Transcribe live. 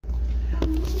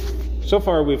So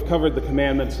far, we've covered the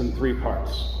commandments in three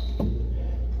parts.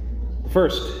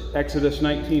 First, Exodus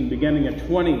 19, beginning at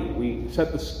 20, we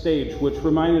set the stage, which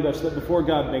reminded us that before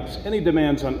God makes any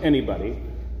demands on anybody,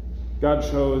 God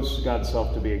shows God's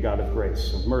self to be a God of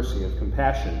grace, of mercy, of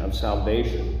compassion, of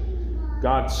salvation.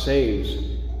 God saves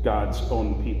God's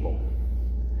own people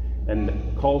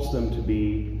and calls them to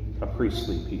be a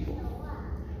priestly people.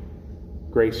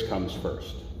 Grace comes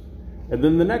first. And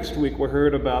then the next week we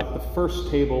heard about the first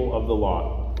table of the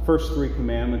law, first three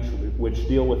commandments which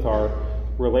deal with our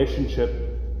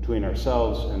relationship between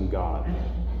ourselves and God,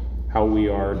 how we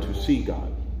are to see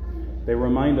God. They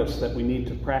remind us that we need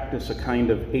to practice a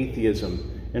kind of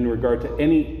atheism in regard to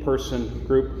any person,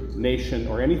 group, nation,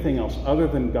 or anything else other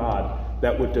than God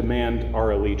that would demand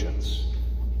our allegiance.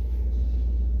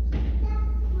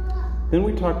 Then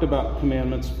we talked about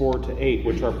commandments 4 to 8,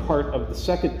 which are part of the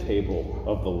second table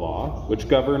of the law, which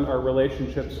govern our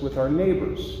relationships with our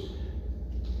neighbors.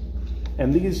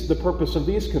 And the purpose of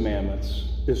these commandments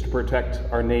is to protect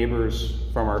our neighbors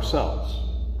from ourselves.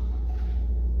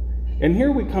 And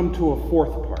here we come to a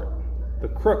fourth part, the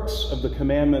crux of the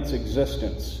commandments'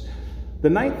 existence. The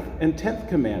 9th and 10th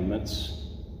commandments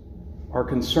are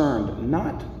concerned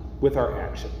not with our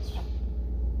actions,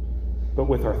 but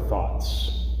with our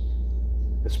thoughts,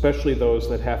 especially those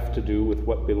that have to do with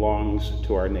what belongs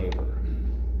to our neighbor.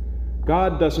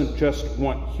 God doesn't just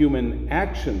want human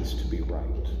actions to be right.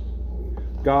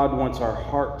 God wants our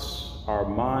hearts, our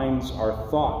minds, our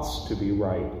thoughts to be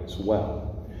right as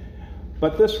well.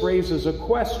 But this raises a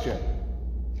question.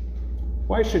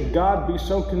 Why should God be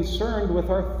so concerned with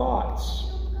our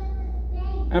thoughts?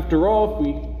 After all, if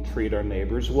we treat our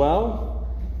neighbors well,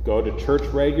 go to church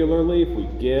regularly, if we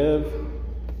give,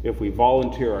 if we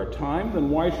volunteer our time, then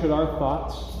why should our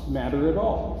thoughts matter at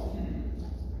all?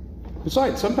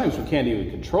 Besides, sometimes we can't even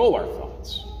control our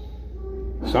thoughts.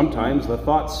 Sometimes the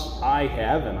thoughts I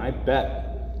have, and I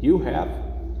bet you have,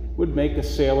 would make a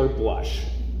sailor blush.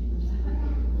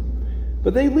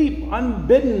 But they leap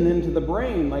unbidden into the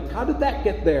brain. Like, how did that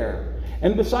get there?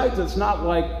 And besides, it's not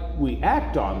like we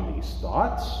act on these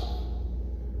thoughts.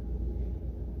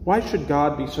 Why should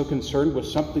God be so concerned with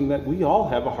something that we all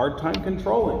have a hard time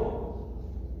controlling?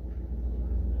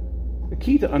 The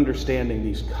key to understanding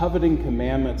these coveting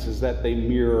commandments is that they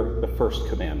mirror the first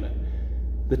commandment.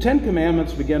 The 10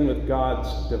 commandments begin with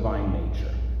God's divine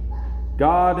nature.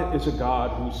 God is a God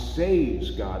who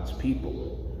saves God's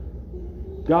people.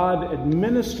 God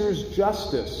administers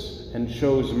justice and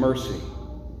shows mercy.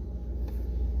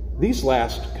 These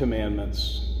last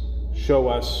commandments show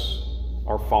us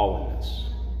our fallenness.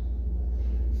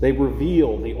 They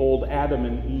reveal the old Adam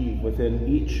and Eve within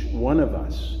each one of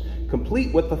us,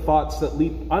 complete with the thoughts that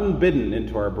leap unbidden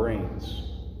into our brains,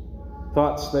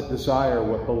 thoughts that desire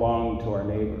what belonged to our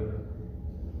neighbor.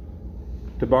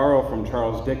 To borrow from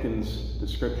Charles Dickens'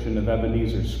 description of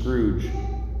Ebenezer Scrooge,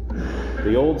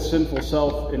 the old sinful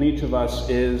self in each of us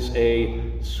is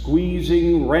a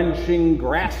squeezing, wrenching,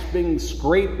 grasping,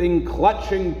 scraping,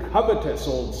 clutching, covetous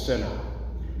old sinner.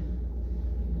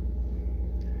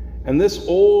 And this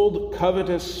old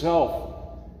covetous self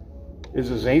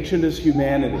is as ancient as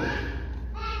humanity.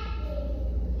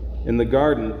 In the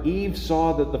garden, Eve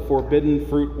saw that the forbidden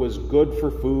fruit was good for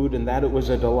food, and that it was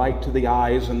a delight to the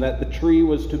eyes, and that the tree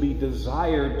was to be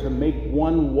desired to make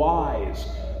one wise.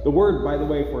 The word, by the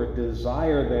way, for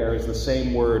desire there is the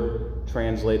same word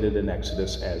translated in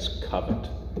Exodus as covet.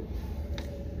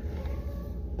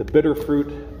 The bitter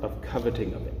fruit of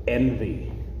coveting, of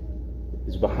envy,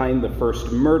 is behind the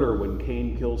first murder when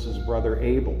Cain kills his brother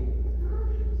Abel.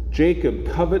 Jacob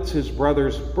covets his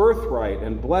brother's birthright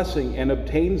and blessing and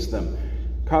obtains them,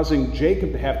 causing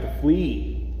Jacob to have to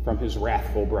flee from his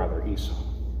wrathful brother Esau.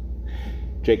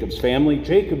 Jacob's family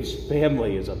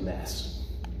is a mess.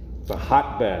 It's a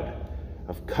hotbed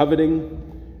of coveting,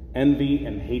 envy,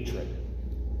 and hatred.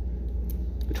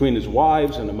 Between his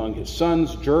wives and among his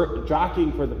sons,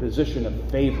 jockeying for the position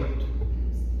of favorite.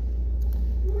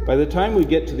 By the time we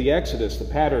get to the Exodus, the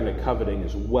pattern of coveting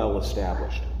is well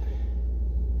established.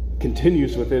 It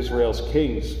continues with Israel's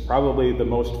kings. Probably the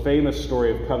most famous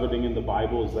story of coveting in the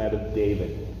Bible is that of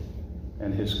David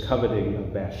and his coveting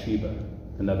of Bathsheba,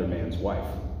 another man's wife.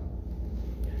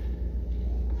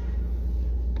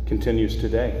 Continues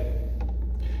today.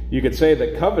 You could say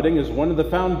that coveting is one of the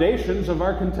foundations of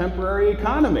our contemporary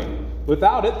economy.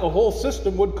 Without it, the whole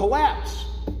system would collapse.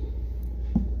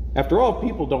 After all, if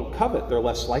people don't covet, they're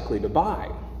less likely to buy.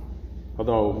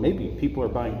 Although maybe people are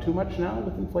buying too much now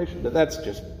with inflation, but that's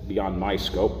just beyond my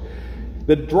scope.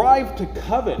 The drive to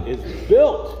covet is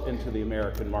built into the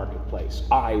American marketplace.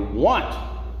 I want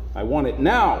it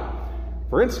now.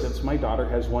 For instance, my daughter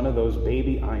has one of those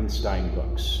baby Einstein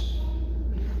books.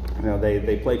 You know,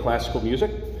 they play classical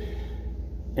music,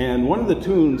 and one of the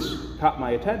tunes caught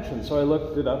my attention, so I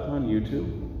looked it up on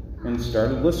YouTube and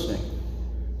started listening.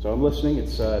 So I'm listening.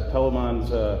 It's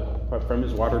Teleman's from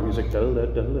his water music, and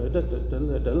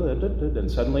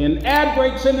suddenly an ad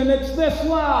breaks in, and it's this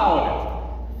loud.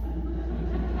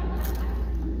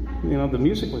 You know, the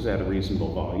music was at a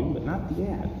reasonable volume, but not the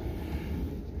ad.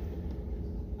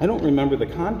 I don't remember the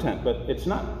content, but it's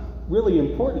not really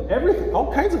important.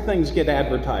 All kinds of things get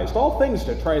advertised, all things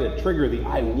to try to trigger the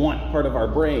I want part of our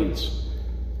brains.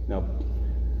 You know,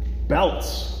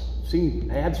 belts. Seen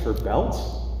ads for belts?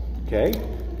 Okay.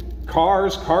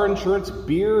 Cars, car insurance,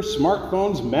 beer,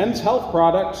 smartphones, men's health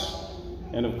products,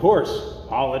 and of course,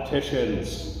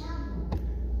 politicians.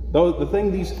 Though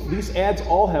these ads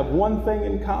all have one thing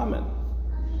in common.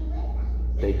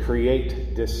 They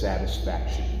create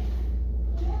dissatisfaction.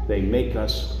 They make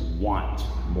us want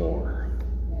more.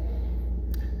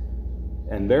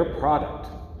 And their product,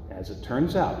 as it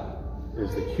turns out,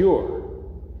 is the cure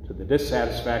to the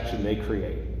dissatisfaction they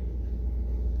create.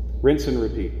 Rinse and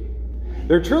repeat.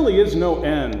 There truly is no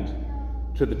end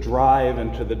to the drive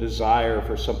and to the desire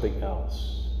for something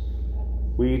else.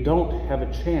 We don't have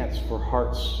a chance for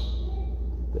hearts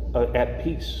at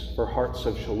peace, for hearts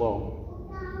of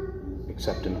shalom,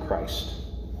 except in Christ.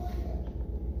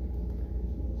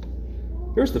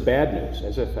 Here's the bad news,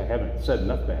 as if I haven't said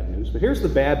enough bad news, but here's the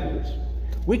bad news.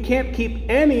 We can't keep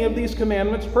any of these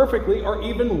commandments perfectly or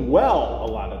even well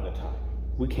a lot of the time.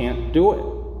 We can't do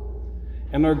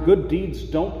it. And our good deeds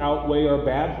don't outweigh our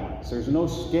bad ones. There's no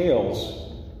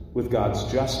scales with God's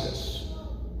justice.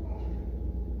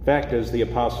 In fact, as the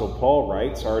Apostle Paul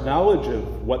writes, our knowledge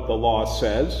of what the law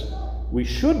says we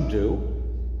should do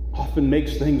often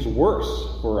makes things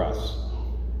worse for us.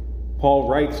 Paul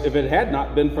writes, if it had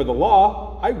not been for the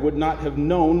law, I would not have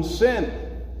known sin.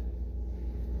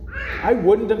 I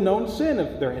wouldn't have known sin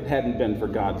if there hadn't been for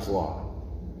God's law.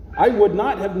 I would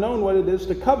not have known what it is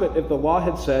to covet if the law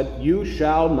had said, you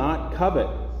shall not covet.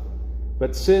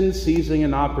 But sin, seizing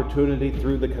an opportunity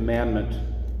through the commandment,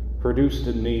 produced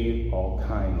in me all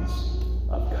kinds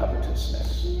of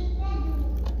covetousness.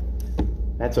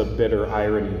 That's a bitter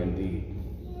irony indeed.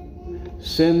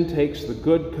 Sin takes the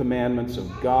good commandments of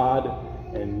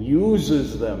God and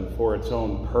uses them for its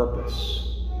own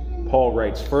purpose. Paul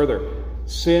writes further,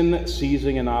 sin,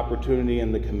 seizing an opportunity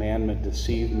in the commandment,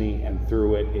 deceived me, and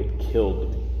through it, it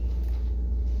killed me.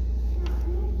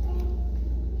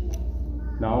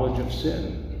 Knowledge of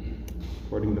sin,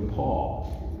 according to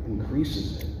Paul,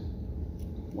 increases it.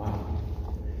 Wow.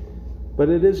 But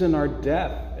it is in our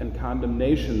death and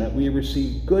condemnation that we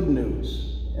receive good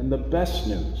news and the best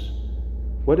news.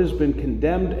 What has been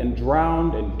condemned and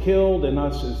drowned and killed in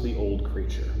us is the old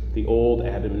creature, the old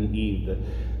Adam and Eve,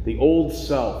 the old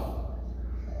self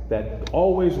that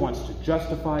always wants to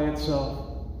justify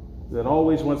itself, that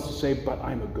always wants to say, but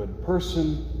I'm a good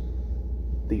person.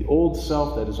 The old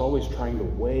self that is always trying to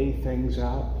weigh things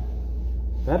out.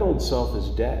 That old self is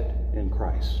dead in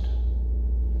Christ.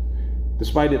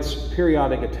 Despite its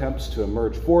periodic attempts to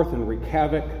emerge forth and wreak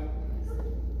havoc,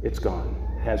 it's gone.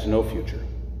 It has no future.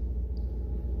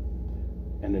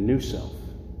 And a new self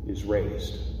is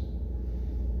raised.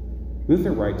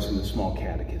 Luther writes in the Small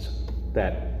Catechism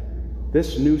that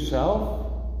this new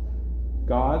self,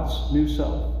 God's new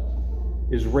self,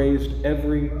 is raised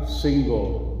every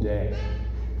single day.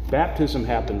 Baptism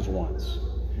happens once,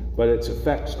 but its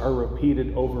effects are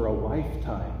repeated over a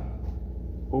lifetime.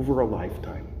 Over a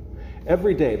lifetime.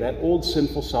 Every day, that old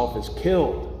sinful self is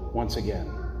killed once again,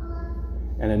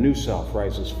 and a new self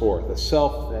rises forth, a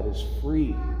self that is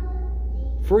free.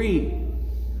 Free.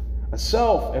 A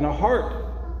self and a heart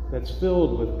that's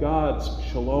filled with God's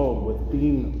shalom, with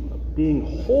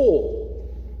being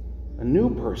whole. A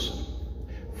new person.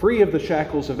 Free of the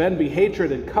shackles of envy,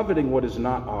 hatred, and coveting what is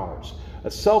not ours.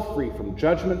 A self free from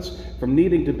judgments, from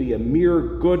needing to be a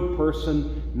mere good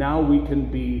person. Now we can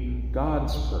be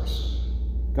God's person.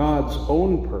 God's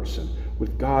own person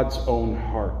with God's own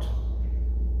heart.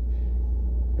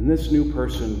 And this new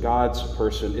person, God's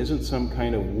person, isn't some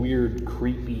kind of weird,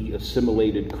 creepy,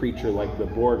 assimilated creature like the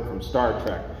Borg from Star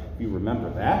Trek, if you remember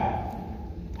that.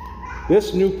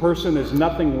 This new person is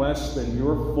nothing less than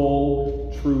your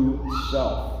full, true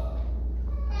self.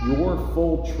 Your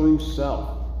full, true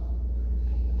self.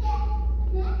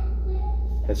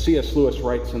 As C.S. Lewis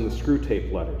writes in the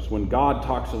Screwtape Letters, when God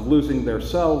talks of losing their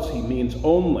selves, he means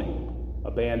only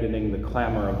abandoning the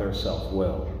clamor of their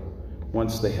self-will.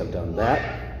 Once they have done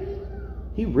that,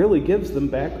 he really gives them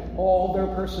back all their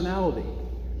personality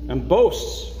and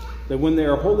boasts that when they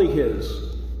are wholly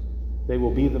his, they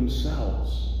will be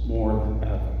themselves more than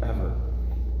ever.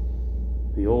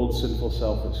 The old sinful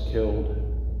self is killed,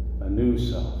 a new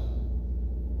self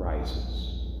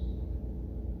rises.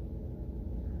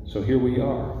 So here we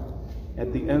are,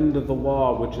 at the end of the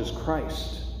law, which is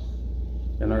Christ,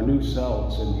 and our new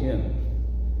selves in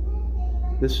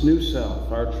him. This new self,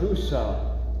 our true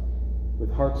self,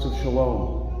 with hearts of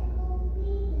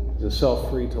shalom, is a self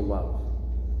free to love.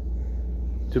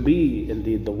 To be,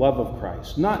 indeed, the love of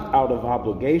Christ, not out of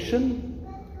obligation,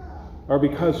 or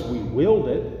because we willed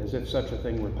it, as if such a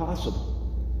thing were possible,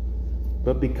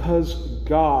 but because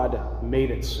God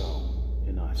made it so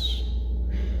in us.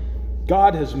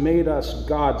 God has made us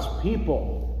God's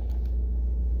people.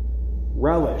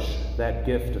 Relish that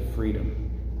gift of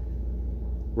freedom.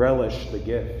 Relish the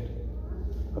gift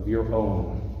of your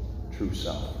own true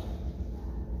self.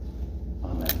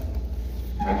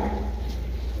 Amen.